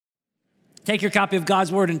Take your copy of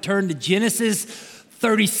God's Word and turn to Genesis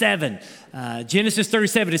 37. Genesis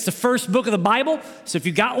 37. It's the first book of the Bible. So if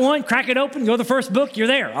you've got one, crack it open, go to the first book, you're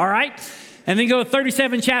there, all right? And then go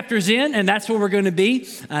 37 chapters in, and that's where we're going to be,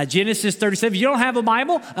 Genesis 37. If you don't have a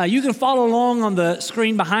Bible, you can follow along on the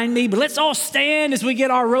screen behind me. But let's all stand as we get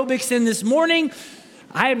our aerobics in this morning.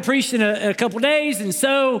 I hadn't preached in a couple days, and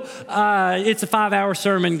so it's a 5-hour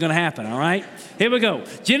sermon going to happen, all right? Here we go.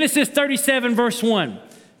 Genesis 37, verse 1.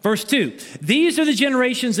 Verse 2, these are the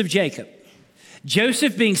generations of Jacob.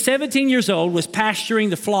 Joseph, being 17 years old, was pasturing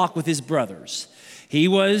the flock with his brothers. He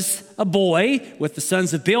was a boy with the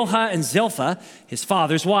sons of Bilhah and Zilpah, his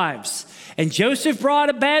father's wives. And Joseph brought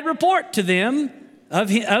a bad report to them, of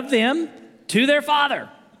them, to their father.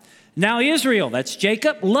 Now Israel, that's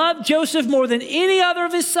Jacob, loved Joseph more than any other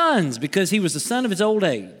of his sons because he was the son of his old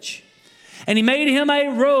age. And he made him a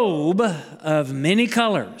robe of many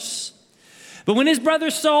colors. But when his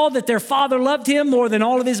brothers saw that their father loved him more than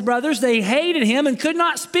all of his brothers, they hated him and could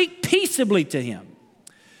not speak peaceably to him.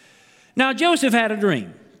 Now Joseph had a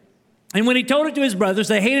dream, and when he told it to his brothers,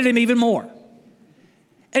 they hated him even more.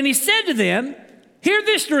 And he said to them, hear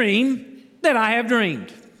this dream that I have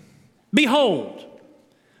dreamed. Behold,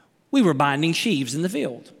 we were binding sheaves in the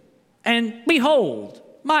field. And behold,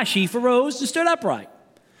 my sheaf arose and stood upright.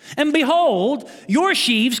 And behold, your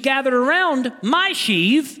sheaves gathered around my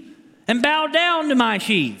sheaf and bowed down to my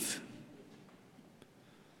sheaf.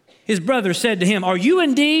 His brothers said to him, are you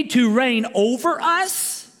indeed to reign over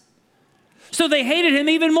us? So they hated him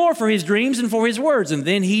even more for his dreams and for his words. And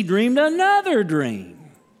then he dreamed another dream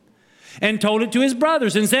and told it to his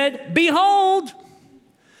brothers and said, behold,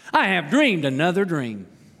 I have dreamed another dream.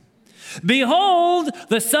 Behold,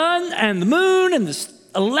 the sun and the moon and the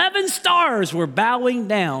 11 stars were bowing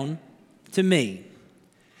down to me.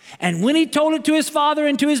 And when he told it to his father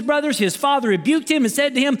and to his brothers, his father rebuked him and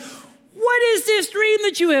said to him, what is this dream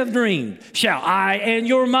that you have dreamed? Shall I and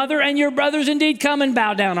your mother and your brothers indeed come and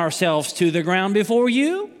bow down ourselves to the ground before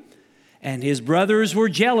you? And his brothers were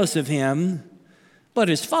jealous of him, but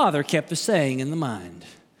his father kept the saying in the mind.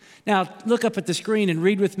 Now look up at the screen and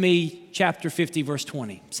read with me chapter 50, verse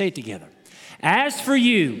 20. Say it together. As for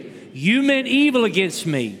you, you meant evil against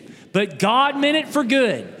me, but God meant it for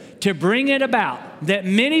good, to bring it about that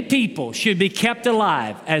many people should be kept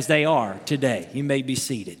alive as they are today. You may be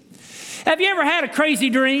seated. Have you ever had a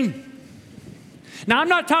crazy dream? Now, I'm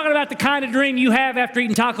not talking about the kind of dream you have after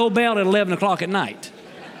eating Taco Bell at 11 o'clock at night.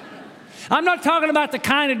 I'm not talking about the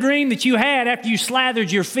kind of dream that you had after you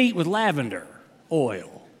slathered your feet with lavender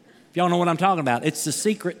oil. If y'all know what I'm talking about, it's the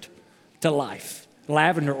secret to life,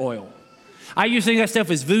 lavender oil. I used to think that stuff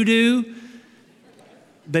was voodoo,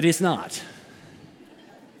 but it's not.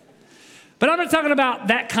 But I'm not talking about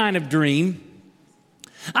that kind of dream.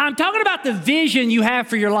 I'm talking about the vision you have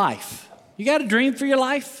for your life. You got a dream for your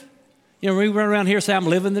life? You know, we run around here and say, I'm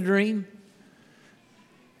living the dream.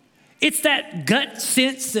 It's that gut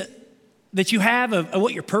sense that you have of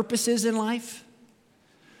what your purpose is in life.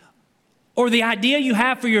 Or the idea you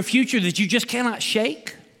have for your future that you just cannot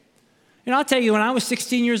shake. You know, I'll tell you, when I was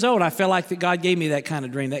 16 years old, I felt like that God gave me that kind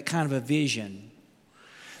of dream, that kind of a vision.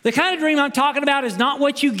 The kind of dream I'm talking about is not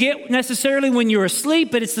what you get necessarily when you're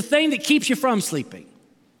asleep, but it's the thing that keeps you from sleeping.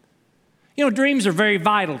 You know, dreams are very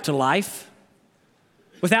vital to life.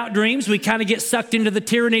 Without dreams, we kind of get sucked into the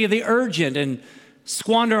tyranny of the urgent and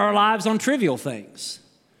squander our lives on trivial things.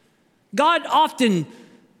 God often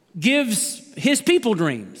gives his people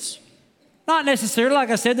dreams. Not necessarily, like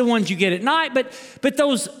I said, the ones you get at night, but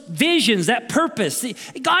those visions, that purpose.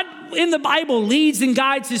 God in the Bible leads and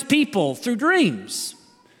guides his people through dreams.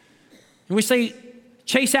 And we say,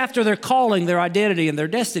 chase after their calling, their identity, and their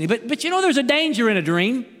destiny. But you know, there's a danger in a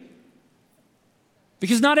dream.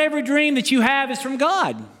 Because not every dream that you have is from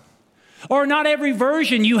God. Or not every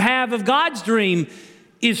version you have of God's dream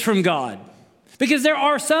is from God. Because there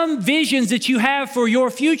are some visions that you have for your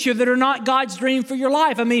future that are not God's dream for your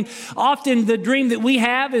life. I mean, often the dream that we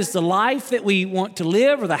have is the life that we want to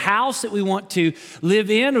live, or the house that we want to live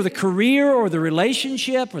in, or the career, or the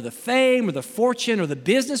relationship, or the fame, or the fortune, or the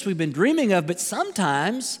business we've been dreaming of. But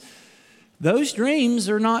sometimes those dreams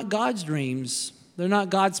are not God's dreams. They're not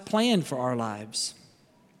God's plan for our lives.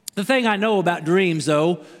 The thing I know about dreams,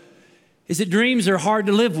 though, is that dreams are hard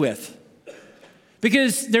to live with.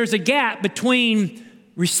 Because there's a gap between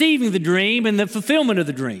receiving the dream and the fulfillment of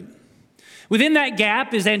the dream. Within that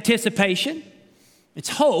gap is anticipation, it's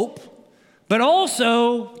hope, but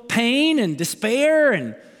also pain and despair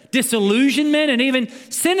and disillusionment and even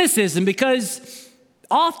cynicism, because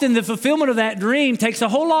often the fulfillment of that dream takes a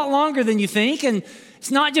whole lot longer than you think, and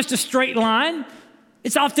it's not just a straight line.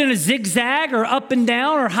 It's often a zigzag or up and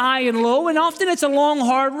down or high and low, and often it's a long,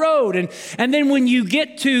 hard road. And then when you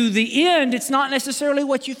get to the end, it's not necessarily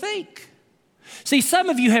what you think. See, some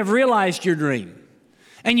of you have realized your dream,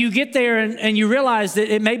 and you get there and you realize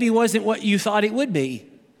that it maybe wasn't what you thought it would be,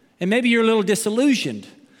 and maybe you're a little disillusioned.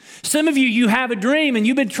 Some of you have a dream, and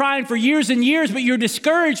you've been trying for years and years, but you're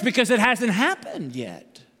discouraged because it hasn't happened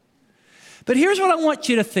yet. But here's what I want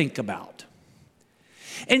you to think about.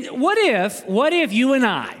 And what if you and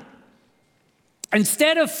I,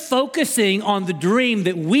 instead of focusing on the dream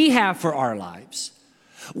that we have for our lives,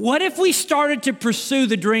 what if we started to pursue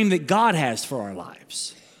the dream that God has for our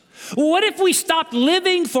lives? What if we stopped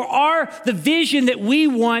living for the vision that we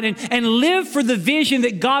want and live for the vision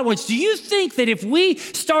that God wants? Do you think that if we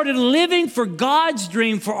started living for God's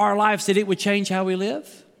dream for our lives, that it would change how we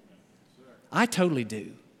live? I totally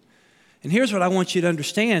do. And here's what I want you to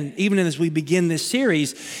understand, even as we begin this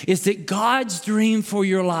series, is that God's dream for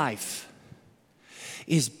your life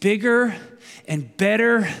is bigger and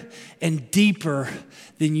better and deeper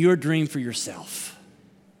than your dream for yourself.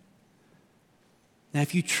 Now,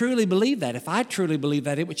 if you truly believe that, if I truly believe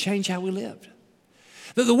that, it would change how we lived.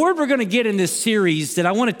 The word we're going to get in this series that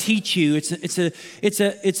I want to teach you,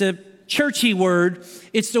 it's a churchy word.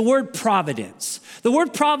 It's the word providence. The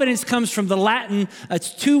word providence comes from the Latin.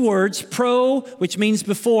 It's two words, pro, which means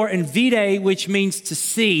before, and vide, which means to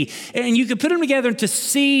see. And you can put them together to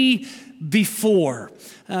see before.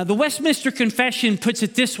 The Westminster Confession puts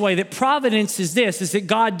it this way, that providence is that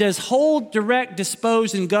God does hold, direct,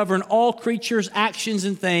 dispose, and govern all creatures, actions,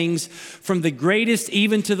 and things from the greatest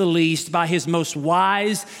even to the least by his most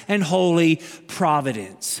wise and holy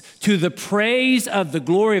providence, to the praise of the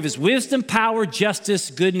glory of his wisdom, power, justice,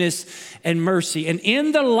 goodness, and mercy. And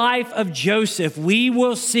in the life of Joseph, we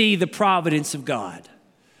will see the providence of God.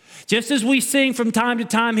 Just as we sing from time to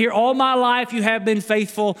time here, all my life you have been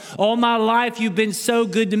faithful, all my life you've been so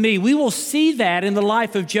good to me. We will see that in the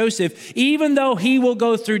life of Joseph, even though he will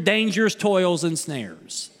go through dangers, toils, and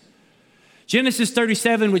snares. Genesis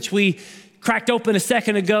 37, which we cracked open a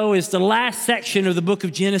second ago, is the last section of the book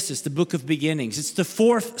of Genesis, the book of beginnings. It's the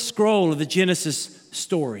fourth scroll of the Genesis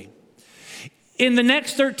story. In the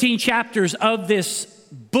next 13 chapters of this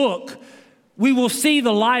book, we will see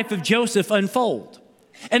the life of Joseph unfold.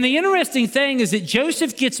 And the interesting thing is that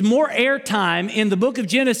Joseph gets more airtime in the book of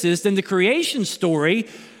Genesis than the creation story,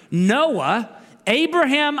 Noah,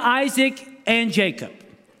 Abraham, Isaac, and Jacob.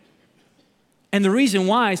 And the reason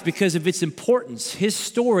why is because of its importance. His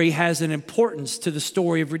story has an importance to the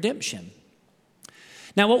story of redemption.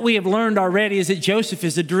 Now, what we have learned already is that Joseph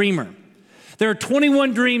is a dreamer. There are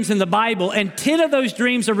 21 dreams in the Bible, and 10 of those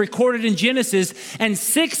dreams are recorded in Genesis, and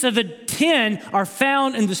 6 of the 10 are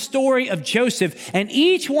found in the story of Joseph. And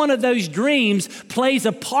each one of those dreams plays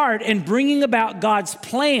a part in bringing about God's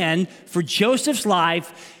plan for Joseph's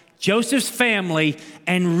life, Joseph's family,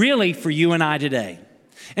 and really for you and I today.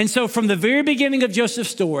 And so from the very beginning of Joseph's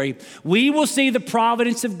story, we will see the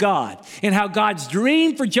providence of God and how God's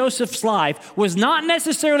dream for Joseph's life was not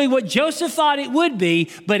necessarily what Joseph thought it would be,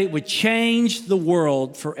 but it would change the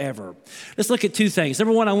world forever. Let's look at two things.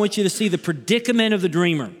 Number one, I want you to see the predicament of the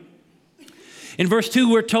dreamer. In verse 2,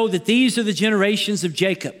 we're told that these are the generations of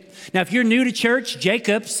Jacob. Now, if you're new to church,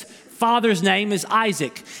 Jacob's father's name is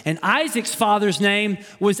Isaac, and Isaac's father's name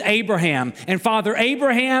was Abraham, and Father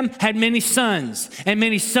Abraham had many sons, and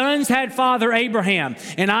many sons had Father Abraham,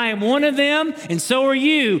 and I am one of them, and so are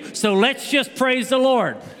you, so let's just praise the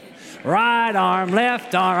Lord. Right arm,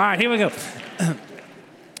 left arm, all right, here we go.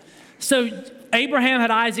 So Abraham had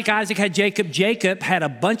Isaac, Isaac had Jacob, Jacob had a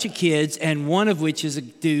bunch of kids, and one of which is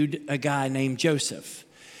a guy named Joseph.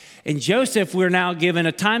 And Joseph, we're now given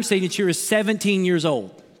a time signature, is 17 years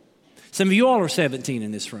old. Some of you all are 17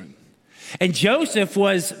 in this room. And Joseph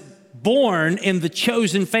was born in the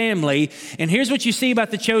chosen family. And here's what you see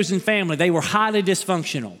about the chosen family. They were highly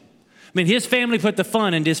dysfunctional. I mean, his family put the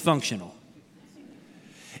fun in dysfunctional.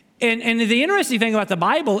 And the interesting thing about the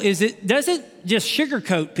Bible is it doesn't just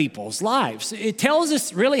sugarcoat people's lives. It tells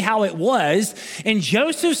us really how it was. And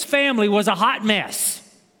Joseph's family was a hot mess.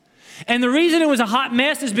 And the reason it was a hot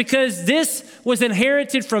mess is because this was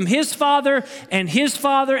inherited from his father and his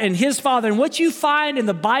father and his father. And what you find in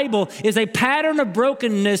the Bible is a pattern of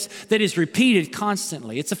brokenness that is repeated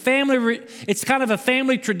constantly. It's kind of a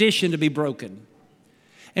family tradition to be broken.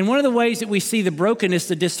 And one of the ways that we see the brokenness,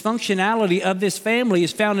 the dysfunctionality of this family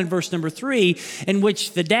is found in verse number 3, in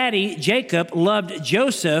which the daddy, Jacob, loved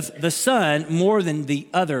Joseph, the son, more than the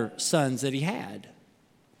other sons that he had.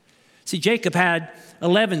 See, Jacob had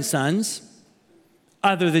 11 sons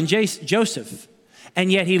other than Joseph,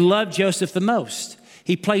 and yet he loved Joseph the most.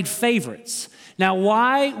 He played favorites. Now,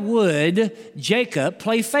 why would Jacob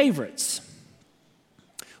play favorites?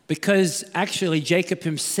 Because actually Jacob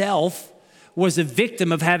himself was a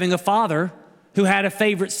victim of having a father who had a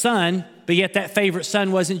favorite son, but yet that favorite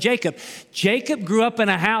son wasn't Jacob. Jacob grew up in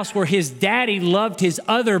a house where his daddy loved his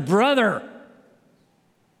other brother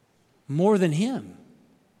more than him.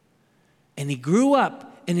 And he grew up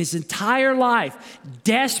in his entire life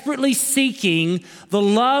desperately seeking the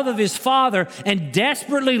love of his father and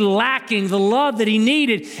desperately lacking the love that he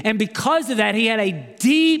needed. And because of that, he had a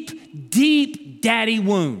deep, deep daddy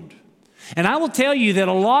wound. And I will tell you that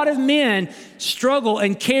a lot of men struggle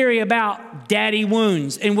and carry about daddy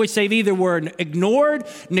wounds in which they've either were ignored,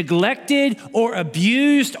 neglected, or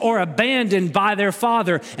abused or abandoned by their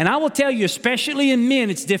father. And I will tell you, especially in men,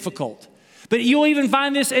 it's difficult. But you'll even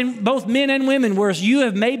find this in both men and women, where you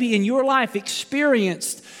have maybe in your life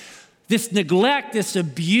experienced this neglect, this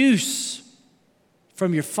abuse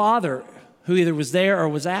from your father who either was there or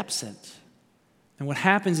was absent. And what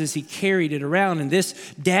happens is he carried it around, and this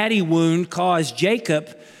daddy wound caused Jacob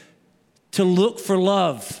to look for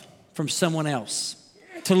love from someone else,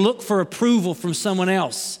 to look for approval from someone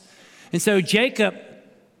else. And so Jacob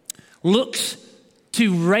looks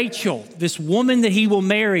to Rachel, this woman that he will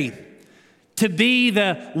marry, to be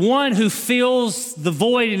the one who fills the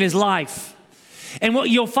void in his life. And what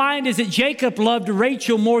you'll find is that Jacob loved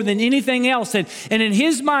Rachel more than anything else. And in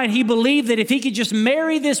his mind, he believed that if he could just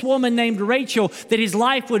marry this woman named Rachel, that his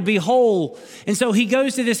life would be whole. And so he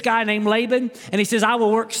goes to this guy named Laban, and he says, I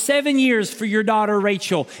will work 7 years for your daughter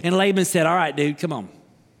Rachel. And Laban said, all right, dude, come on.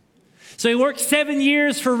 So he worked 7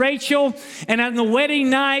 years for Rachel, and on the wedding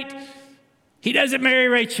night, he doesn't marry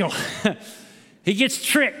Rachel. He gets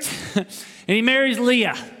tricked, and he marries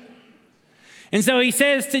Leah. And so he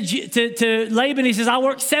says to Laban, he says, I'll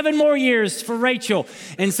work 7 more years for Rachel.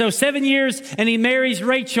 And so 7 years, and he marries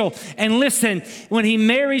Rachel. And listen, when he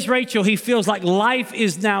marries Rachel, he feels like life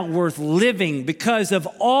is now worth living because of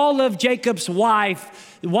all of Jacob's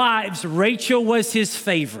wives, Rachel was his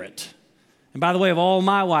favorite. And by the way, of all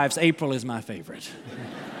my wives, April is my favorite.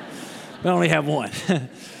 We only have one.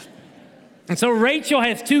 And so Rachel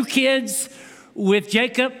has 2 kids with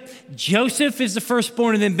Jacob. Joseph is the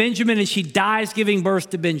firstborn, and then Benjamin, and she dies giving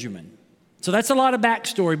birth to Benjamin. So that's a lot of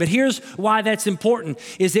backstory, but here's why that's important,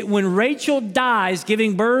 is that when Rachel dies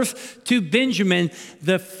giving birth to Benjamin,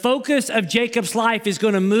 the focus of Jacob's life is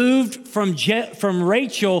going to move from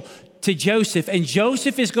Rachel to Joseph, and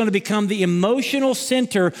Joseph is going to become the emotional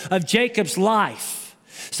center of Jacob's life,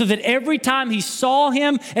 so that every time he saw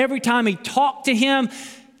him, every time he talked to him,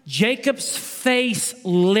 Jacob's face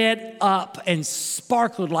lit up and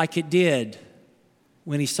sparkled like it did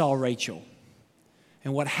when he saw Rachel.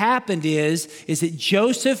 And what happened is that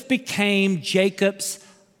Joseph became Jacob's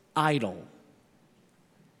idol.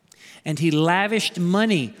 And he lavished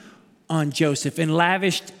money on Joseph and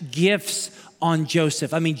lavished gifts on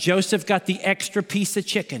Joseph. I mean, Joseph got the extra piece of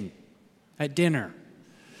chicken at dinner.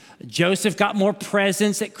 Joseph got more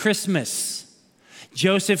presents at Christmas.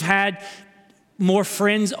 Joseph had more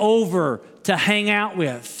friends over to hang out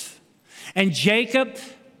with. And Jacob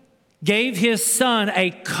gave his son a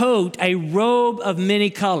coat, a robe of many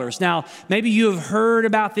colors. Now, maybe you have heard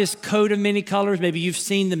about this coat of many colors. Maybe you've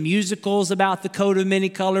seen the musicals about the coat of many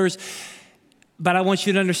colors. But I want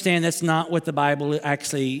you to understand that's not what the Bible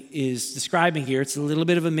actually is describing here. It's a little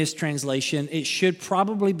bit of a mistranslation. It should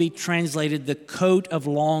probably be translated the coat of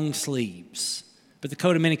long sleeves. But the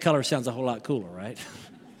coat of many colors sounds a whole lot cooler, right?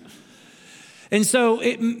 And so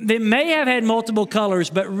it may have had multiple colors,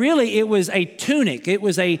 but really it was a tunic. It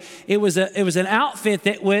was an outfit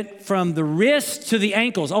that went from the wrist to the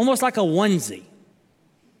ankles, almost like a onesie.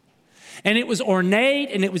 And it was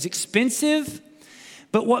ornate and it was expensive.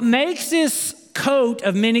 But what makes this coat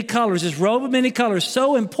of many colors, this robe of many colors,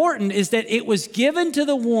 so important is that it was given to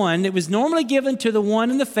the one, it was normally given to the one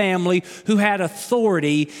in the family who had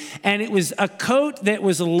authority, and it was a coat that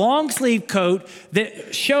was a long sleeve coat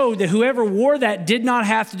that showed that whoever wore that did not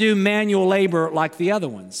have to do manual labor like the other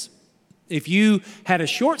ones. If you had a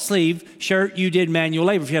short sleeve shirt, you did manual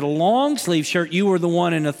labor. If you had a long sleeve shirt, you were the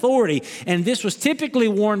one in authority. And this was typically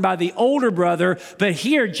worn by the older brother. But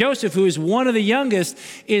here, Joseph, who is one of the youngest,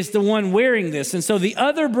 is the one wearing this. And so the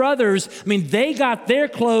other brothers, they got their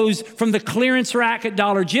clothes from the clearance rack at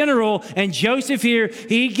Dollar General. And Joseph here,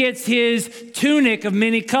 he gets his tunic of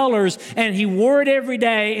many colors. And he wore it every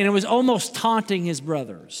day. And it was almost taunting his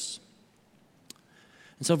brothers.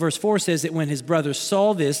 And so verse 4 says that when his brothers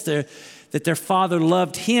saw this, that their father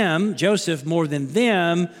loved him, Joseph, more than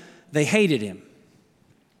them, they hated him.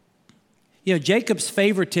 You know, Jacob's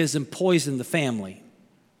favoritism poisoned the family.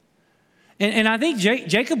 And I think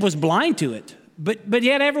Jacob was blind to it But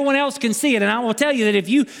yet everyone else can see it. And I will tell you that if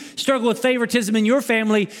you struggle with favoritism in your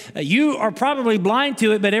family, you are probably blind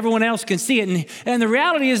to it, but everyone else can see it. And the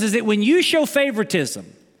reality is that when you show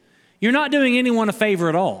favoritism, you're not doing anyone a favor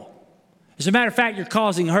at all. As a matter of fact, you're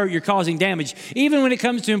causing hurt, you're causing damage. Even when it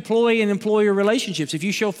comes to employee and employer relationships, if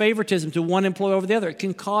you show favoritism to one employee over the other, it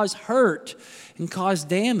can cause hurt and cause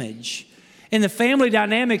damage. In the family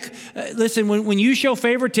dynamic, listen, when you show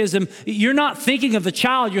favoritism, you're not thinking of the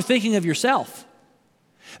child, you're thinking of yourself.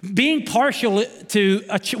 Being partial to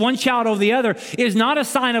one child over the other is not a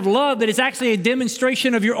sign of love, but it's actually a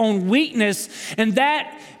demonstration of your own weakness, and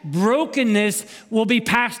that brokenness will be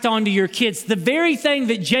passed on to your kids. The very thing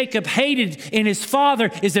that Jacob hated in his father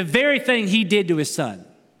is the very thing he did to his son.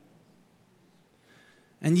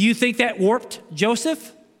 And you think that warped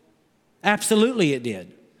Joseph? Absolutely it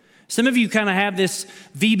did. Some of you kind of have this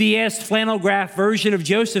VBS flannel graph version of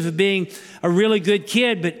Joseph of being a really good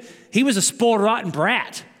kid, but he was a spoiled, rotten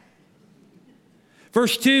brat.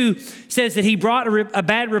 Verse 2 says that he brought a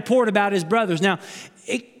bad report about his brothers. Now,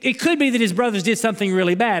 it could be that his brothers did something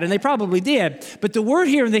really bad, and they probably did. But the word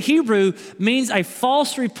here in the Hebrew means a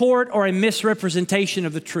false report or a misrepresentation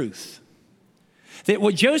of the truth. That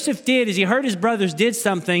what Joseph did is he heard his brothers did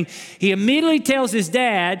something. He immediately tells his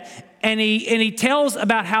dad, and he tells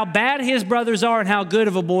about how bad his brothers are and how good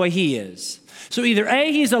of a boy he is. So either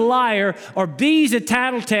A, he's a liar, or B, he's a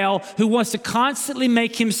tattletale who wants to constantly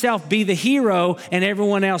make himself be the hero and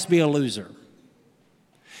everyone else be a loser.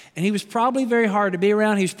 And he was probably very hard to be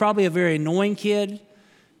around. He was probably a very annoying kid,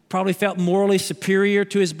 probably felt morally superior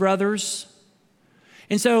to his brothers.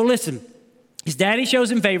 And so listen, his daddy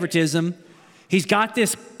shows him favoritism. He's got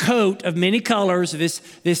this coat of many colors,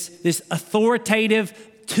 this authoritative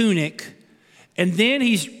tunic. And then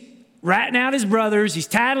he's ratting out his brothers. He's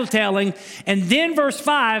tattletelling. And then verse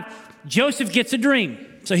 5, Joseph gets a dream.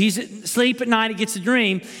 So he's asleep at night, he gets a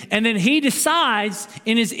dream, and then he decides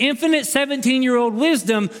in his infinite 17-year-old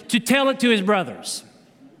wisdom to tell it to his brothers.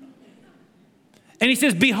 And he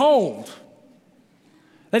says, behold,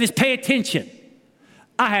 that is, pay attention.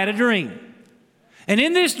 I had a dream. And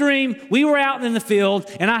in this dream, we were out in the field,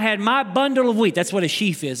 and I had my bundle of wheat. That's what a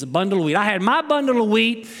sheaf is, a bundle of wheat. I had my bundle of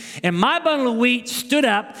wheat, and my bundle of wheat stood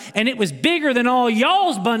up, and it was bigger than all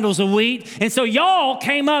y'all's bundles of wheat. And so y'all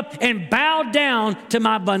came up and bowed down to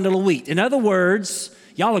my bundle of wheat. In other words,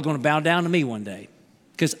 y'all are going to bow down to me one day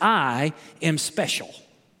because I am special.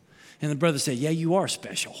 And the brother said, yeah, you are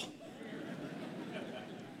special.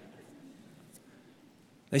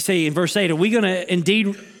 They say in verse 8, are we going to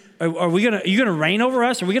indeed... Are you going to reign over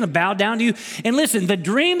us? Are we going to bow down to you? And listen, the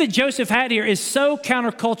dream that Joseph had here is so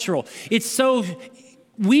countercultural. It's so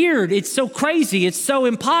weird. It's so crazy. It's so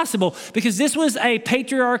impossible because this was a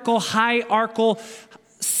patriarchal, hierarchical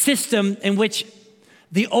system in which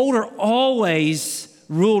the older always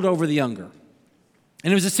ruled over the younger.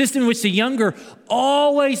 And it was a system in which the younger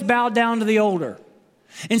always bowed down to the older.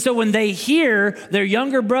 And so when they hear their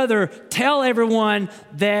younger brother tell everyone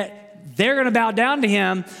that they're going to bow down to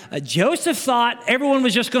him, Joseph thought everyone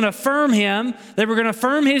was just going to affirm him. They were going to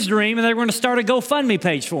affirm his dream, and they were going to start a GoFundMe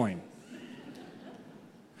page for him.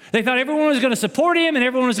 They thought everyone was going to support him and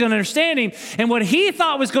everyone was going to understand him. And what he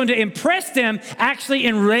thought was going to impress them actually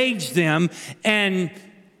enraged them. And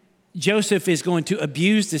Joseph is going to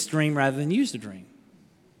abuse this dream rather than use the dream.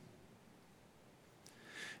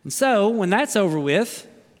 And so when that's over with,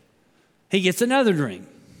 he gets another dream.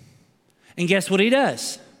 And guess what he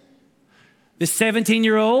does? This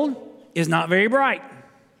 17-year-old is not very bright.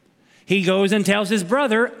 He goes and tells his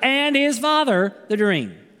brother and his father the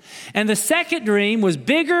dream. And the second dream was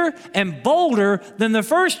bigger and bolder than the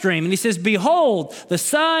first dream. And he says, behold, the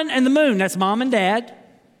sun and the moon, that's mom and dad,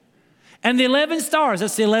 and the 11 stars,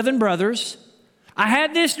 that's the 11 brothers. I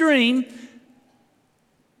had this dream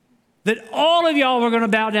that all of y'all were going to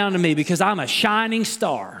bow down to me because I'm a shining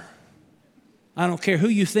star. I don't care who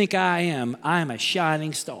you think I am a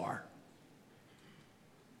shining star.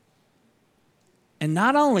 And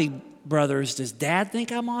not only, brothers, does dad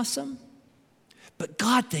think I'm awesome, but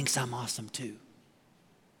God thinks I'm awesome too.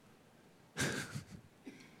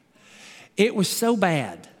 It was so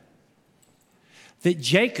bad that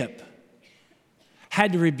Jacob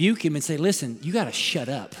had to rebuke him and say, listen, you got to shut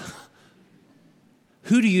up.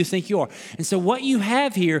 Who do you think you are? And so what you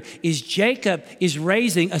have here is Jacob is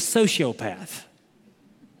raising a sociopath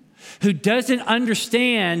who doesn't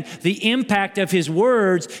understand the impact of his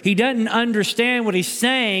words. He doesn't understand what he's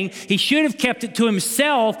saying. He should have kept it to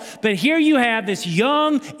himself. But here you have this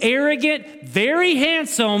young, arrogant, very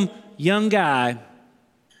handsome young guy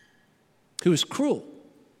who is cruel.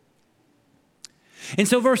 And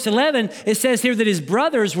so verse 11, it says here that his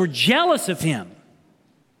brothers were jealous of him.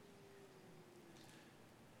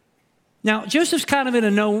 Now, Joseph's kind of in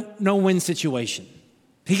a no-win situation.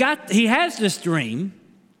 He has this dream,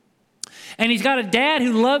 and he's got a dad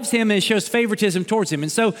who loves him and shows favoritism towards him.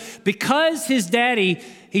 And so because his daddy,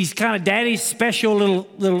 he's kind of daddy's special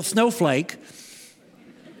little snowflake,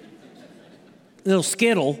 little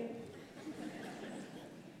skittle.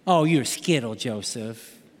 Oh, you're a skittle,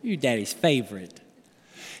 Joseph. You're daddy's favorite.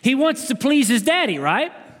 He wants to please his daddy,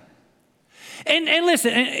 right? And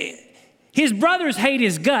listen, his brothers hate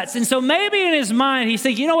his guts. And so maybe in his mind, he's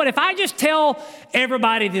thinking, you know what, if I just tell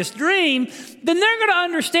everybody this dream, then they're going to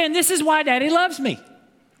understand this is why daddy loves me.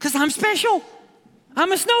 Because I'm special.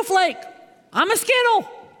 I'm a snowflake. I'm a skittle.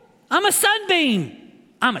 I'm a sunbeam.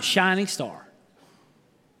 I'm a shining star.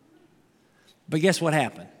 But guess what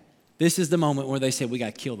happened? This is the moment where they said, we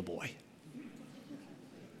got to kill the boy.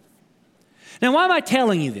 Now, why am I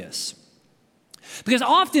telling you this? Because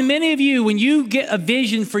often, many of you, when you get a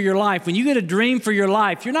vision for your life, when you get a dream for your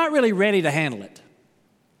life, you're not really ready to handle it.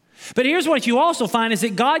 But here's what you also find is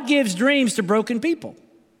that God gives dreams to broken people.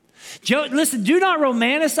 Listen, do not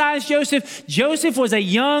romanticize Joseph. Joseph was a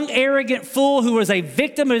young, arrogant fool who was a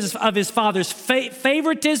victim of his father's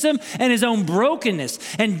favoritism and his own brokenness.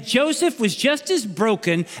 And Joseph was just as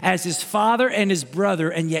broken as his father and his brother,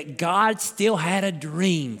 and yet God still had a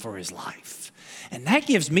dream for his life. And that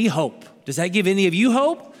gives me hope. Does that give any of you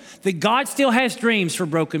hope? That God still has dreams for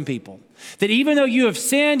broken people. That even though you have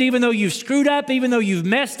sinned, even though you've screwed up, even though you've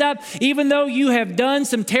messed up, even though you have done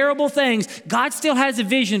some terrible things, God still has a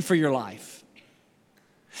vision for your life.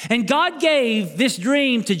 And God gave this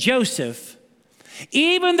dream to Joseph,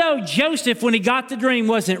 even though Joseph, when he got the dream,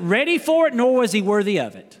 wasn't ready for it, nor was he worthy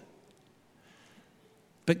of it.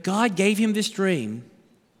 But God gave him this dream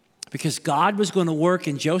because God was going to work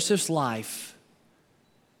in Joseph's life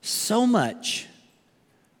so much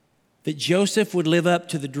that Joseph would live up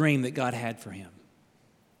to the dream that God had for him.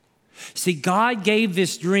 See, God gave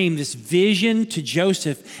this dream, this vision to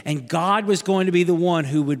Joseph, and God was going to be the one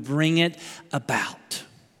who would bring it about.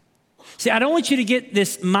 See, I don't want you to get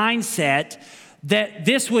this mindset that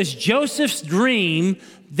this was Joseph's dream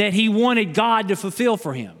that he wanted God to fulfill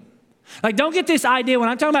for him. Like, don't get this idea when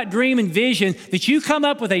I'm talking about dream and vision that you come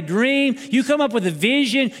up with a dream, you come up with a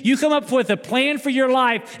vision, you come up with a plan for your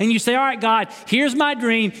life, and you say, all right, God, here's my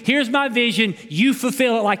dream, here's my vision, you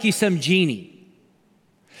fulfill it like he's some genie.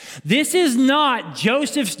 This is not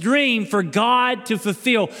Joseph's dream for God to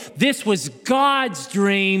fulfill. This was God's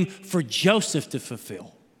dream for Joseph to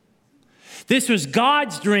fulfill. This was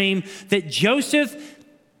God's dream that Joseph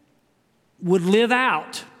would live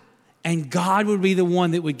out, and God would be the one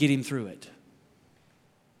that would get him through it.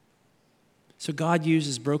 So God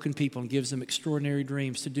uses broken people and gives them extraordinary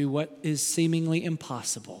dreams to do what is seemingly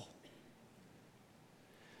impossible.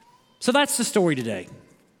 So that's the story today.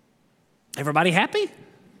 Everybody happy?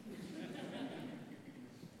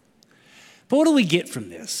 But what do we get from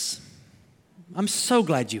this? I'm so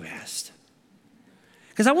glad you asked.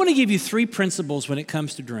 Because I want to give you 3 principles when it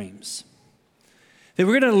comes to dreams that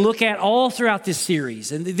we're going to look at all throughout this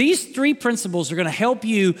series. And these 3 principles are going to help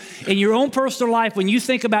you in your own personal life when you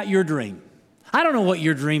think about your dream. I don't know what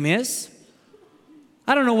your dream is.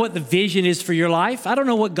 I don't know what the vision is for your life. I don't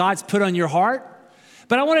know what God's put on your heart.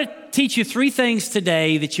 But I want to teach you 3 things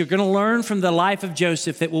today that you're going to learn from the life of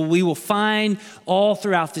Joseph that we will find all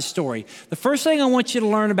throughout this story. The first thing I want you to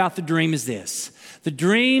learn about the dream is this. The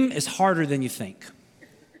dream is harder than you think.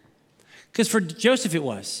 Because for Joseph it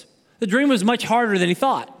was. The dream was much harder than he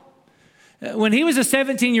thought. When he was a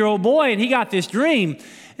 17-year-old boy and he got this dream,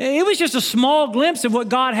 it was just a small glimpse of what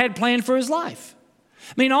God had planned for his life.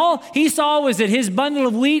 I mean, all he saw was that his bundle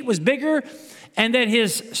of wheat was bigger and that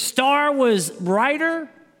his star was brighter,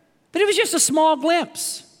 but it was just a small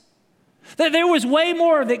glimpse. That there was way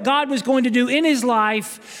more that God was going to do in his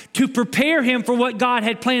life to prepare him for what God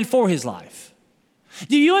had planned for his life.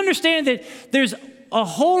 Do you understand that there's a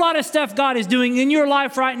whole lot of stuff God is doing in your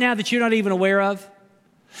life right now that you're not even aware of?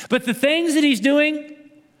 But the things that he's doing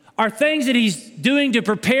are things that he's doing to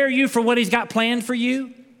prepare you for what he's got planned for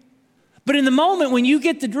you. But in the moment when you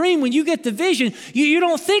get the dream, when you get the vision, you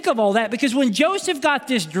don't think of all that, because when Joseph got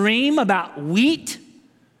this dream about wheat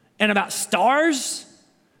and about stars,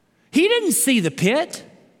 he didn't see the pit.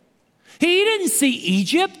 He didn't see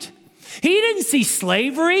Egypt. He didn't see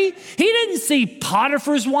slavery. He didn't see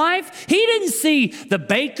Potiphar's wife. He didn't see the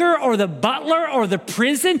baker or the butler or the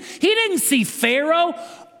prison. He didn't see Pharaoh.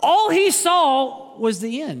 All he saw was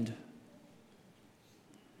the end.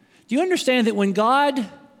 Do you understand that when God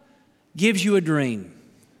gives you a dream,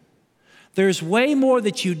 There's way more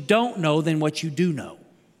that you don't know than what you do know.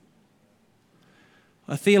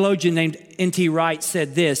 A theologian named N.T. Wright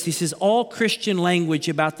said this. He says, all Christian language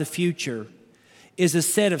about the future is a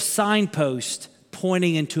set of signposts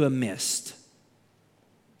pointing into a mist.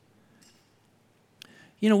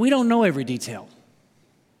 You know, we don't know every detail.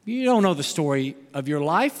 You don't know the story of your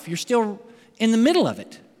life. You're still in the middle of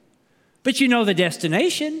it. But you know the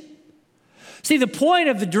destination. See, the point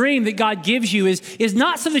of the dream that God gives you is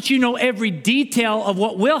not so that you know every detail of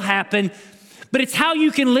what will happen, but it's how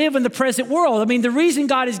you can live in the present world. I mean, the reason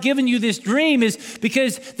God has given you this dream is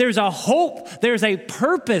because there's a hope, there's a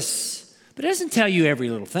purpose, but it doesn't tell you every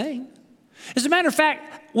little thing. As a matter of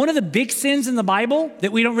fact, one of the big sins in the Bible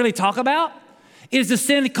that we don't really talk about is the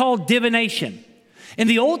sin called divination. In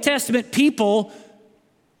the Old Testament, people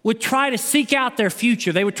would try to seek out their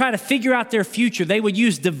future. They would try to figure out their future. They would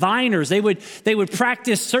use diviners. They would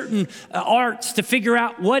practice certain arts to figure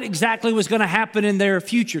out what exactly was going to happen in their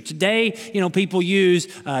future. Today, people use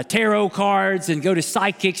tarot cards and go to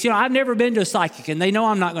psychics. I've never been to a psychic, and they know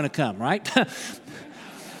I'm not going to come, right?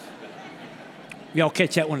 Y'all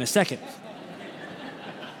catch that one in a second.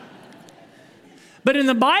 But in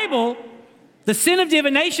the Bible, the sin of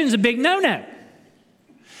divination is a big no-no.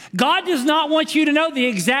 God does not want you to know the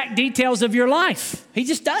exact details of your life. He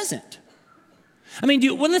just doesn't. I mean,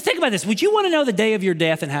 let's think about this. Would you want to know the day of your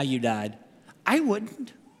death and how you died? I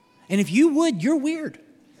wouldn't. And if you would, you're weird.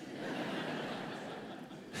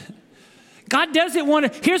 God doesn't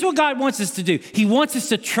want to. Here's what God wants us to do. He wants us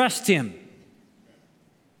to trust him.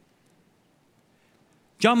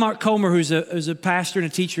 John Mark Comer, who's a pastor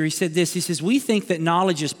and a teacher, he said this. He says, we think that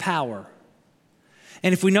knowledge is power.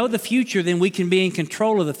 And if we know the future, then we can be in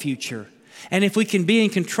control of the future. And if we can be in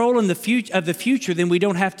control of the future, then we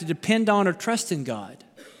don't have to depend on or trust in God.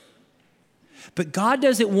 But God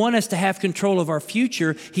doesn't want us to have control of our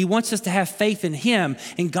future. He wants us to have faith in him.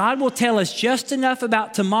 And God will tell us just enough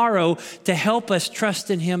about tomorrow to help us trust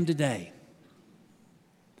in him today.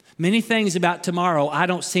 Many things about tomorrow I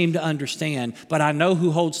don't seem to understand, but I know who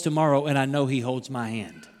holds tomorrow, and I know he holds my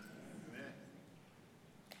hand.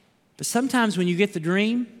 But sometimes when you get the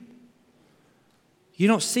dream, you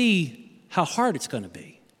don't see how hard it's going to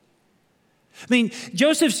be. I mean,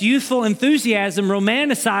 Joseph's youthful enthusiasm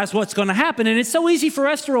romanticized what's going to happen. And it's so easy for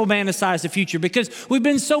us to romanticize the future because we've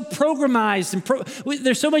been so programized. And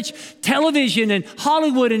there's so much television and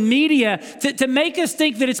Hollywood and media to make us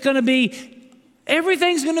think that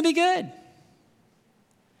everything's going to be good.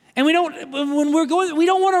 And we don't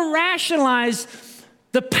want to rationalize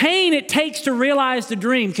the pain it takes to realize the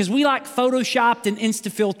dream because we like photoshopped and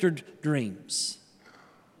insta-filtered dreams.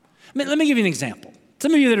 Let me give you an example.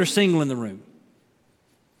 Some of you that are single in the room.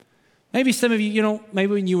 Maybe some of you,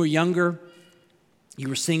 maybe when you were younger, you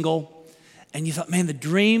were single, and you thought, man, the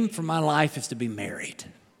dream for my life is to be married.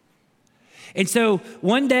 And so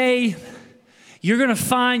one day, you're going to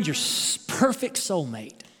find your perfect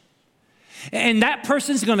soulmate. And that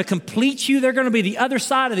person's going to complete you. They're going to be the other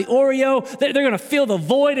side of the Oreo. They're going to fill the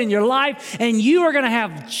void in your life, and you are going to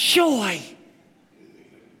have joy.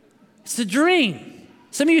 It's a dream.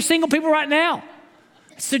 Some of you single people right now,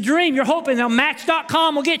 it's a dream. You're hoping now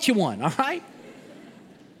Match.com will get you one, all right?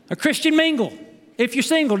 A Christian Mingle, if you're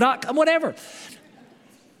single, whatever.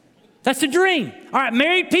 That's a dream. All right,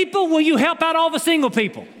 married people, will you help out all the single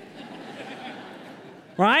people?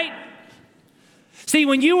 Right? See,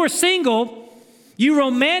 when you were single, you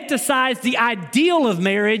romanticized the ideal of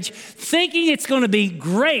marriage, thinking it's going to be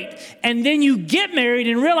great. And then you get married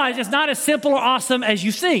and realize it's not as simple or awesome as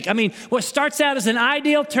you think. I mean, what starts out as an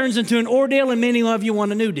ideal turns into an ordeal, and many of you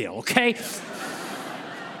want a new deal, okay?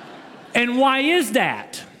 And why is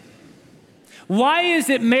that? Why is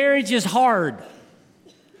it marriage is hard?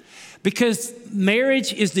 Because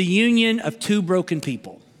marriage is the union of two broken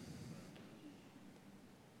people.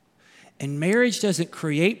 And marriage doesn't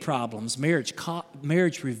create problems. Marriage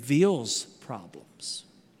reveals problems.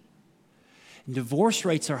 And divorce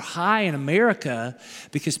rates are high in America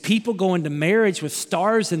because people go into marriage with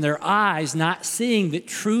stars in their eyes, not seeing that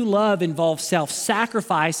true love involves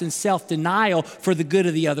self-sacrifice and self-denial for the good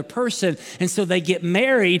of the other person. And so they get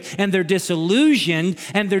married and they're disillusioned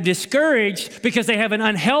and they're discouraged because they have an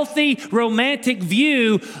unhealthy romantic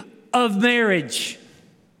view of marriage.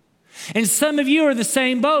 And some of you are the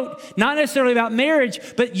same boat, not necessarily about marriage,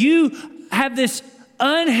 but you have this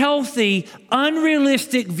unhealthy,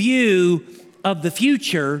 unrealistic view of the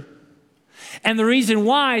future. And the reason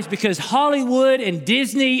why is because Hollywood and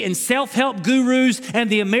Disney and self-help gurus and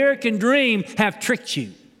the American dream have tricked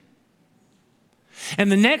you.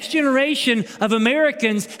 And the next generation of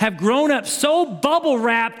Americans have grown up so bubble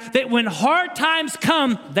wrapped that when hard times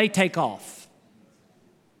come, they take off.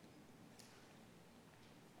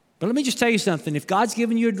 But let me just tell you something. If God's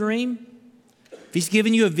given you a dream, if He's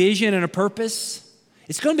given you a vision and a purpose,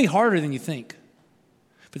 it's going to be harder than you think.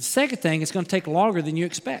 But the second thing, it's going to take longer than you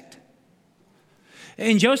expect.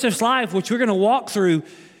 In Joseph's life, which we're going to walk through,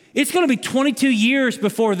 it's going to be 22 years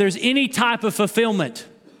before there's any type of fulfillment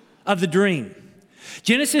of the dream.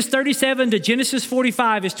 Genesis 37 to Genesis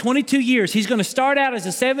 45 is 22 years. He's going to start out as a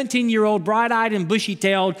 17-year-old, bright-eyed and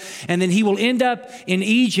bushy-tailed, and then he will end up in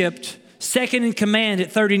Egypt, second in command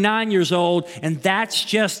at 39 years old, and that's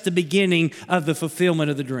just the beginning of the fulfillment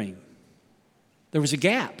of the dream. There was a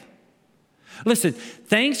gap. Listen,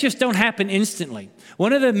 things just don't happen instantly.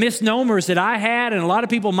 One of the misnomers that I had, and a lot of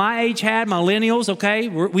people my age had, millennials, okay?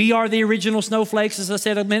 We are the original snowflakes, as I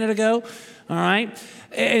said a minute ago, all right?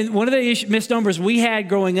 And one of the misnomers we had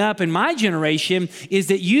growing up in my generation is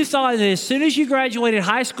that you thought that as soon as you graduated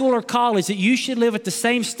high school or college that you should live at the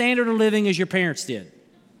same standard of living as your parents did.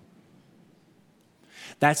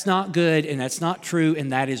 That's not good, and that's not true,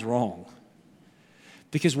 and that is wrong.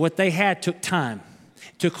 Because what they had took time,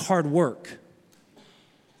 took hard work.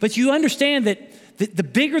 But you understand that the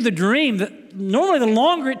bigger the dream, normally the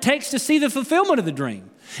longer it takes to see the fulfillment of the dream.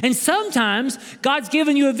 And sometimes God's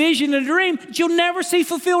given you a vision and a dream that you'll never see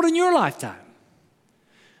fulfilled in your lifetime.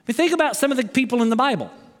 But think about some of the people in the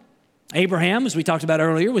Bible. Abraham, as we talked about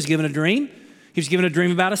earlier, was given a dream. He was given a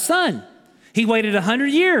dream about a son. He waited 100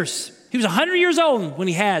 years. He was 100 years old when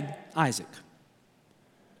he had Isaac.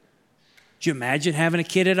 Could you imagine having a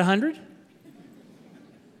kid at 100?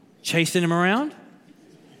 Chasing him around?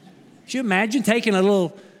 Could you imagine taking a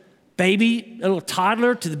little baby, a little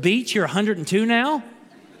toddler to the beach? You're 102 now?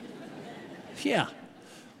 Yeah.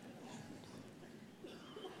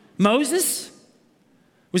 Moses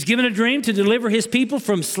was given a dream to deliver his people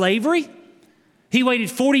from slavery. He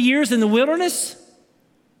waited 40 years in the wilderness.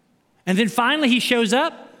 And then finally he shows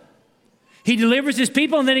up. He delivers his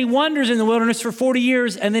people, and then he wanders in the wilderness for 40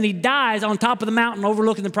 years, and then he dies on top of the mountain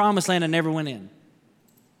overlooking the promised land and never went in.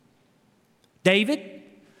 David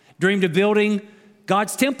dreamed of building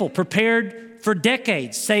God's temple, prepared for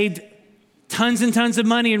decades, saved tons and tons of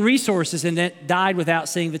money and resources, and then died without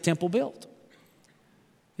seeing the temple built.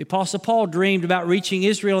 The Apostle Paul dreamed about reaching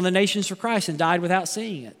Israel and the nations for Christ and died without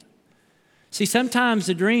seeing it. See, sometimes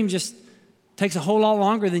the dream just takes a whole lot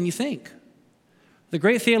longer than you think. The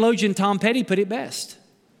great theologian Tom Petty put it best.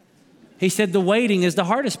 He said, the waiting is the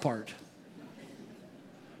hardest part.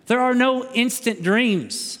 There are no instant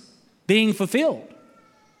dreams being fulfilled.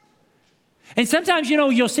 And sometimes,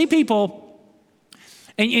 you'll see people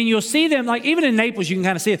and you'll see them, like even in Naples, you can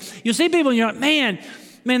kind of see it. You'll see people and you're like, man,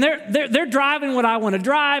 they're driving what I want to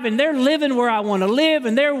drive, and they're living where I want to live,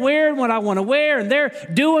 and they're wearing what I want to wear, and they're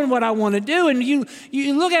doing what I want to do. And you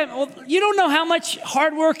look at, well, you don't know how much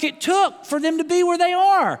hard work it took for them to be where they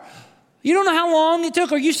are. You don't know how long it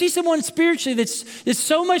took. Or you see someone spiritually that's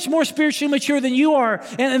so much more spiritually mature than you are,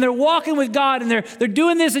 and they're walking with God, and they're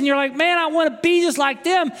doing this, and you're like, man, I want to be just like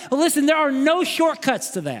them. Well, listen, there are no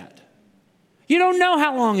shortcuts to that. You don't know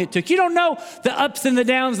how long it took. You don't know the ups and the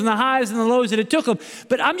downs and the highs and the lows that it took them.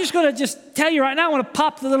 But I'm just going to just tell you right now, I want to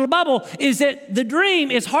pop the little bubble, is that the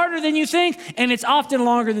dream is harder than you think, and it's often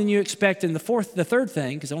longer than you expect. And the third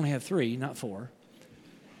thing, because I only have 3, not 4,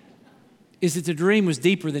 is that the dream was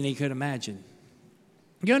deeper than he could imagine.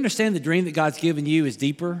 You understand the dream that God's given you is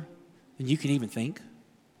deeper than you can even think?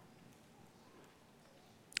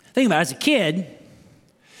 Think about it. As a kid,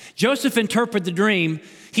 Joseph interpreted the dream.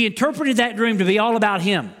 He interpreted that dream to be all about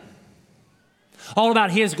him, all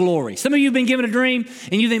about his glory. Some of you have been given a dream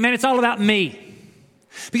and you think, man, it's all about me.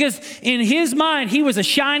 Because in his mind, he was a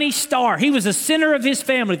shiny star. He was the center of his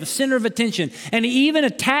family, the center of attention. And he even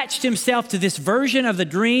attached himself to this version of the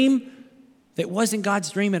dream that wasn't God's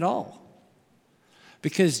dream at all.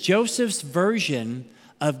 Because Joseph's version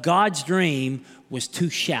of God's dream was too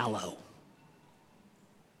shallow.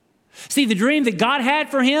 See, the dream that God had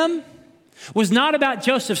for him was not about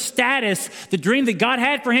Joseph's status. The dream that God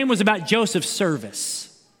had for him was about Joseph's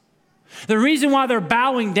service. The reason why they're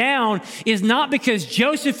bowing down is not because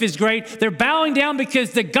Joseph is great. They're bowing down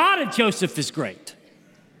because the God of Joseph is great.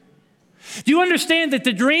 Do you understand that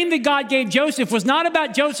the dream that God gave Joseph was not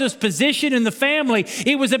about Joseph's position in the family?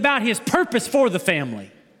 It was about his purpose for the family.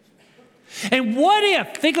 And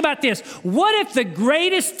think about this, what if the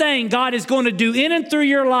greatest thing God is going to do in and through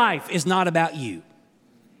your life is not about you?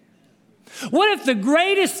 What if the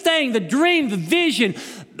greatest thing, the dream, the vision,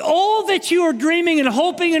 all that you are dreaming and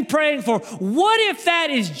hoping and praying for, what if that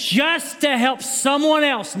is just to help someone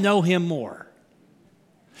else know him more?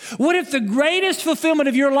 What if the greatest fulfillment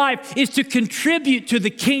of your life is to contribute to the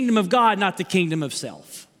kingdom of God, not the kingdom of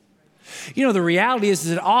self? You know, the reality is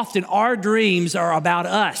that often our dreams are about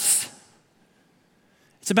us.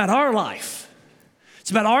 It's about our life.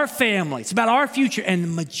 It's about our family. It's about our future. And the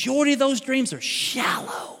majority of those dreams are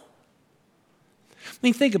shallow. I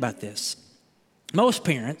mean, think about this. Most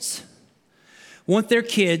parents want their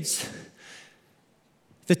kids,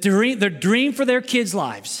 that their dream for their kids'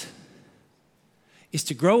 lives is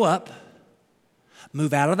to grow up,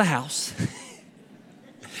 move out of the house.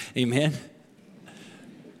 Amen.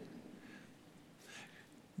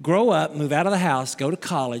 Grow up, move out of the house, go to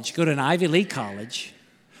college, go to an Ivy League college,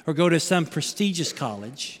 or go to some prestigious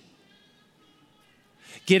college,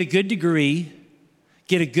 get a good degree,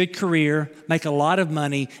 get a good career, make a lot of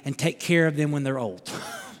money, and take care of them when they're old.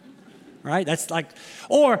 Right? That's like,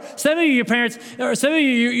 or some of you, your parents, or some of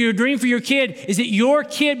you, your dream for your kid is that your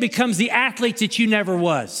kid becomes the athlete that you never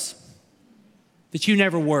was, that you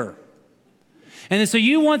never were. And then so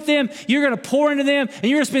you want them, you're going to pour into them, and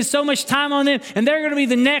you're going to spend so much time on them, and they're going to be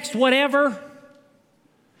the next whatever.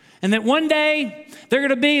 And that one day they're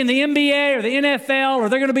going to be in the NBA or the NFL, or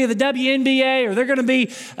they're going to be the WNBA, or they're going to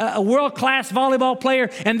be a world-class volleyball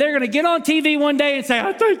player, and they're going to get on TV one day and say,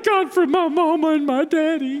 I thank God for my mama and my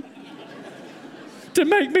daddy to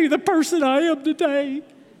make me the person I am today.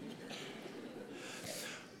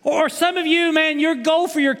 Or some of you, man, your goal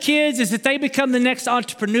for your kids is that they become the next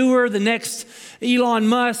entrepreneur, the next Elon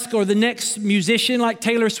Musk, or the next musician like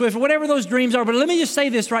Taylor Swift, or whatever those dreams are. But let me just say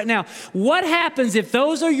this right now. What happens if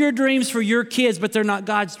those are your dreams for your kids, but they're not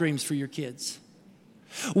God's dreams for your kids?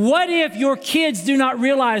 What if your kids do not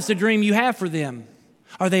realize the dream you have for them?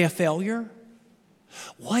 Are they a failure?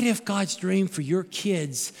 What if God's dream for your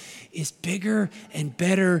kids is bigger and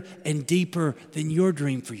better and deeper than your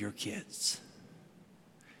dream for your kids?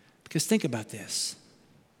 Because think about this.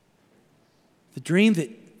 The dream that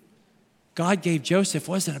God gave Joseph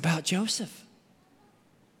wasn't about Joseph.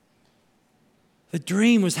 The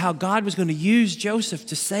dream was how God was going to use Joseph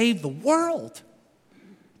to save the world,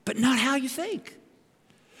 but not how you think.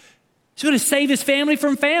 He's going to save his family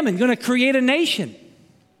from famine, going to create a nation.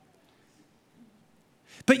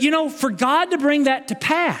 But you know, for God to bring that to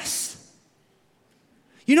pass,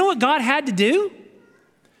 you know what God had to do?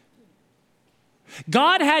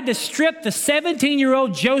 God had to strip the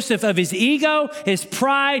 17-year-old Joseph of his ego, his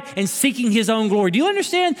pride, and seeking his own glory. Do you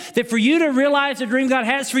understand that for you to realize the dream God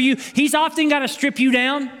has for you, he's often got to strip you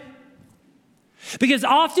down? Because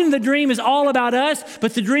often the dream is all about us,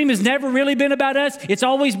 but the dream has never really been about us. It's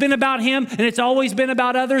always been about him, and it's always been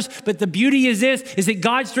about others. But the beauty is this, is that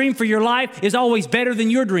God's dream for your life is always better than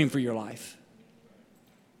your dream for your life.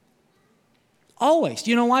 Always. Do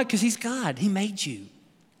you know why? Because he's God. He made you.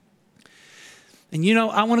 And you know,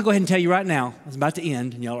 I want to go ahead and tell you right now, I was about to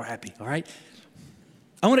end, and y'all are happy, all right?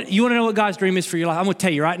 You want to know what God's dream is for your life? I'm going to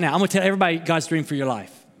tell you right now. I'm going to tell everybody God's dream for your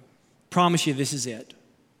life. Promise you this is it.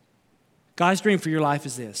 God's dream for your life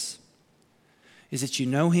is this, is that you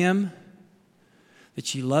know him,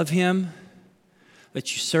 that you love him,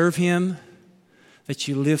 that you serve him, that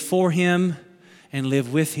you live for him, and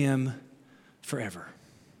live with him forever.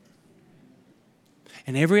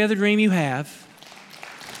 And every other dream you have,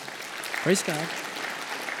 praise God,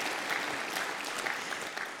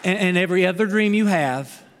 and every other dream you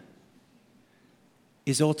have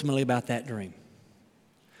is ultimately about that dream.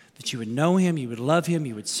 That you would know him, you would love him,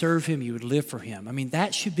 you would serve him, you would live for him. I mean,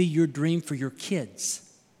 that should be your dream for your kids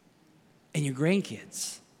and your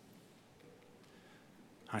grandkids.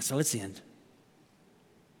 All right, so let's end.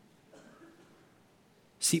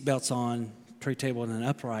 Seatbelts on, tray table in an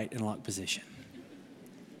upright and locked position.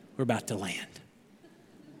 We're about to land.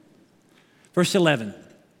 Verse 11.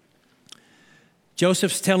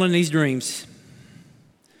 Joseph's telling these dreams.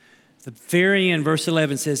 The very end, verse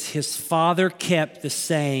 11 says, his father kept the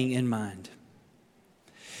saying in mind.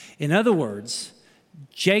 In other words,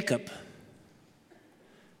 Jacob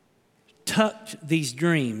tucked these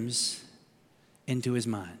dreams into his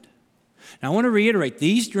mind. Now, I want to reiterate,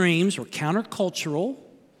 these dreams were countercultural,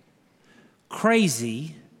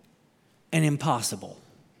 crazy, and impossible.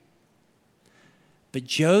 But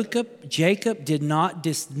Jacob did not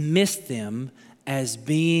dismiss them as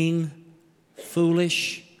being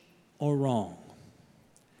foolish or wrong,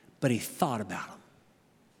 but he thought about them.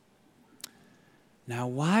 Now,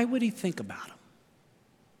 why would he think about them?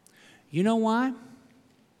 You know why?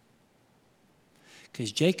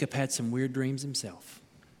 Because Jacob had some weird dreams himself.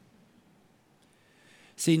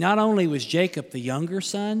 See, not only was Jacob the younger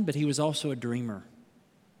son, but he was also a dreamer.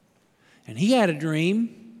 And he had a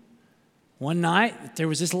dream one night that there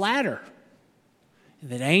was this ladder.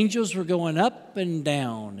 that angels were going up and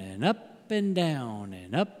down and up and down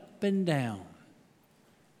and up and down.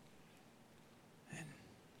 And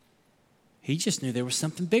he just knew there was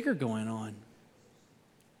something bigger going on.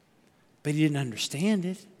 But he didn't understand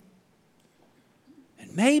it.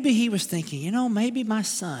 And maybe he was thinking, maybe my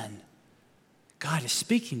son, God is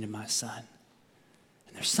speaking to my son.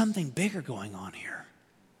 And there's something bigger going on here.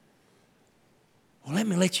 Well, let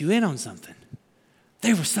me let you in on something.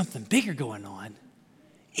 There was something bigger going on,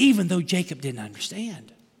 even though Jacob didn't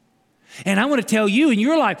understand. And I want to tell you in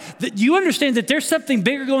your life that you understand that there's something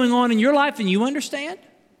bigger going on in your life than you understand.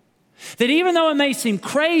 That even though it may seem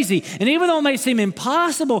crazy, and even though it may seem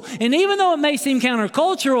impossible, and even though it may seem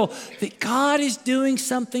countercultural, that God is doing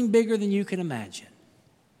something bigger than you can imagine.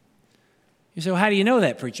 You say, well, how do you know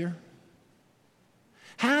that, preacher?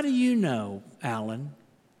 How do you know, Alan,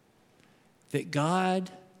 that God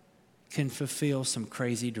can fulfill some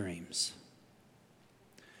crazy dreams?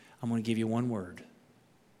 I'm going to give you one word: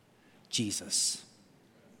 Jesus.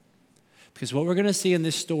 Because what we're going to see in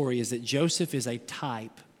this story is that Joseph is a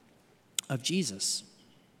type of Jesus.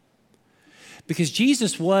 Because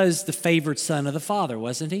Jesus was the favored son of the Father,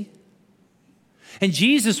 wasn't he? And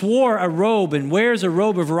Jesus wore a robe and wears a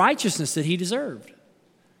robe of righteousness that he deserved.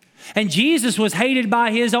 And Jesus was hated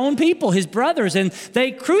by his own people, his brothers, and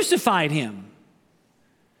they crucified him.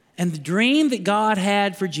 And the dream that God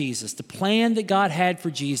had for Jesus, the plan that God had for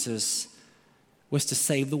Jesus, was to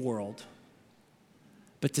save the world.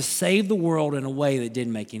 But to save the world in a way that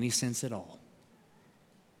didn't make any sense at all.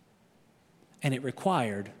 And it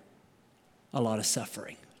required a lot of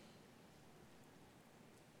suffering.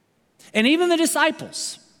 And even the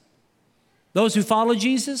disciples, those who followed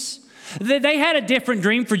Jesus, they had a different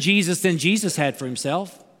dream for Jesus than Jesus had for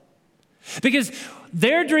himself. Because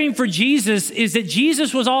their dream for Jesus is that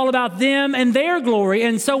Jesus was all about them and their glory.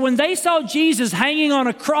 And so when they saw Jesus hanging on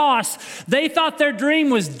a cross, they thought their dream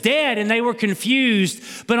was dead and they were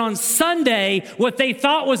confused. But on Sunday, what they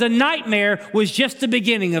thought was a nightmare was just the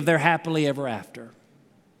beginning of their happily ever after.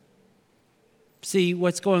 See,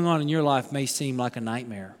 what's going on in your life may seem like a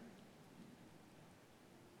nightmare.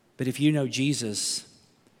 But if you know Jesus,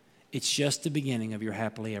 it's just the beginning of your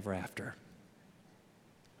happily ever after.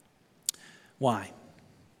 Why?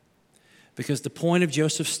 Because the point of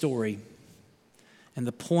Joseph's story and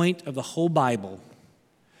the point of the whole Bible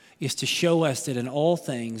is to show us that in all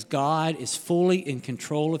things, God is fully in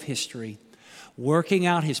control of history, working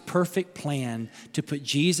out his perfect plan to put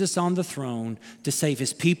Jesus on the throne, to save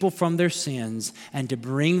his people from their sins, and to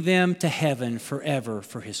bring them to heaven forever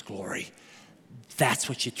for his glory. That's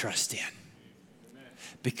what you trust in.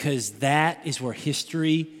 Because that is where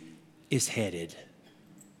history is headed.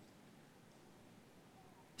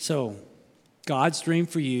 So, God's dream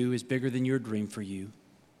for you is bigger than your dream for you.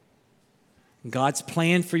 God's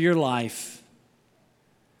plan for your life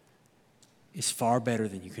is far better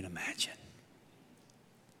than you can imagine.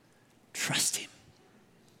 Trust him.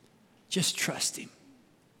 Just trust him.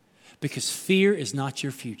 Because fear is not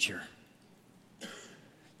your future.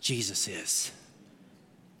 Jesus is.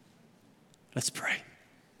 Let's pray.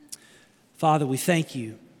 Father, we thank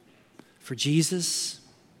you for Jesus.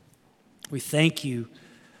 We thank you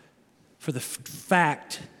for the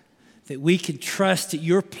fact that we can trust that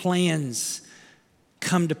your plans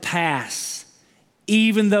come to pass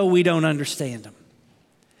even though we don't understand them.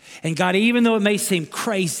 And God, even though it may seem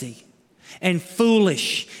crazy and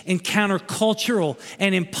foolish and countercultural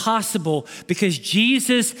and impossible, because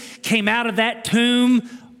Jesus came out of that tomb,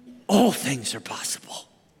 all things are possible.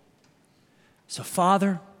 So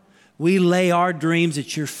Father, we lay our dreams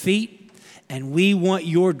at your feet, and we want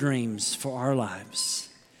your dreams for our lives.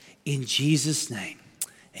 In Jesus' name,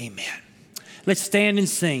 amen. Let's stand and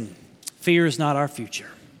sing. Fear is not our future.